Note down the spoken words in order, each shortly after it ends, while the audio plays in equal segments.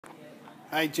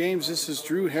Hi James, this is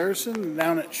Drew Harrison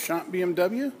down at Schomp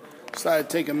BMW. Decided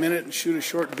to take a minute and shoot a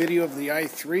short video of the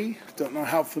i3. Don't know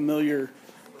how familiar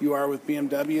you are with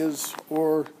BMWs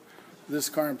or this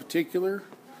car in particular,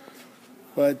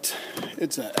 but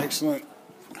it's an excellent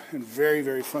and very,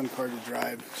 very fun car to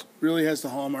drive. It really has the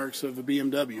hallmarks of a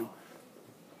BMW.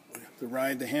 The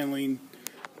ride, the handling,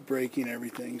 the braking,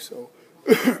 everything. So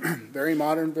very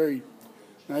modern, very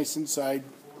nice inside.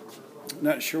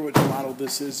 Not sure what model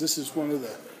this is. This is one of the,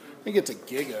 I think it's a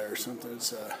Giga or something.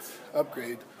 It's a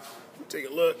upgrade. Take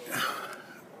a look.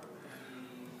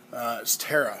 It's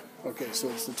Terra. Okay, so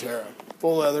it's the Terra.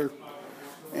 Full leather.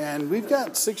 And we've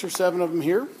got 6 or 7 of them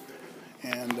here.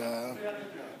 And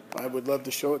I would love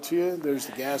to show it to you. There's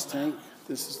the gas tank.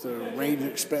 This is the range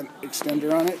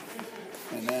extender on it.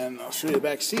 And then I'll show you the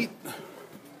back seat.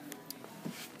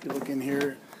 If you look in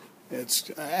here, it's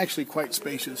actually quite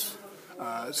spacious.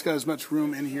 It's got as much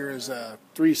room in here as a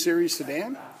 3 Series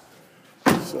sedan.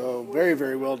 So very,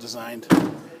 very well designed.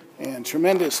 And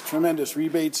tremendous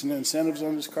rebates and incentives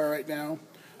on this car right now.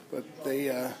 But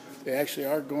they actually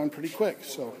are going pretty quick.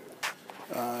 So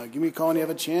give me a call when you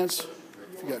have a chance.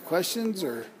 If you got questions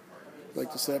or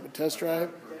like to set up a test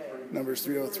drive, number is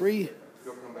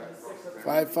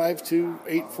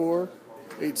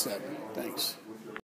 303-552-8487. Thanks.